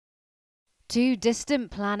Two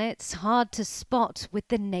distant planets hard to spot with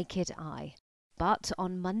the naked eye. But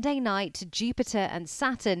on Monday night, Jupiter and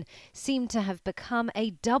Saturn seem to have become a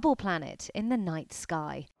double planet in the night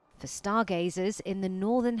sky for stargazers in the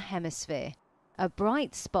Northern Hemisphere. A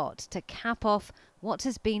bright spot to cap off what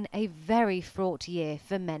has been a very fraught year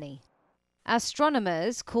for many.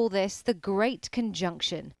 Astronomers call this the Great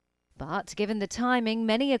Conjunction, but given the timing,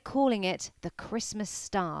 many are calling it the Christmas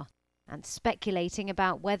star, and speculating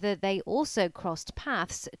about whether they also crossed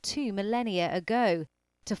paths 2 millennia ago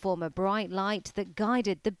to form a bright light that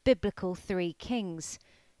guided the biblical three kings.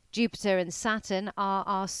 Jupiter and Saturn are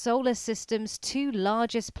our solar system's two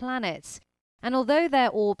largest planets, and although their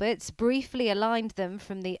orbits briefly aligned them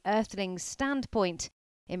from the Earthling's standpoint,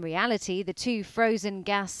 in reality the two frozen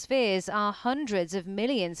gas spheres are hundreds of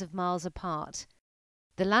millions of miles apart.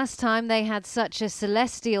 The last time they had such a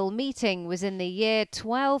celestial meeting was in the year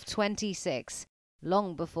 1226,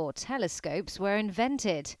 long before telescopes were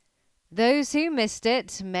invented. Those who missed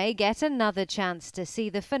it may get another chance to see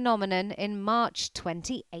the phenomenon in March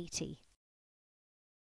 2080.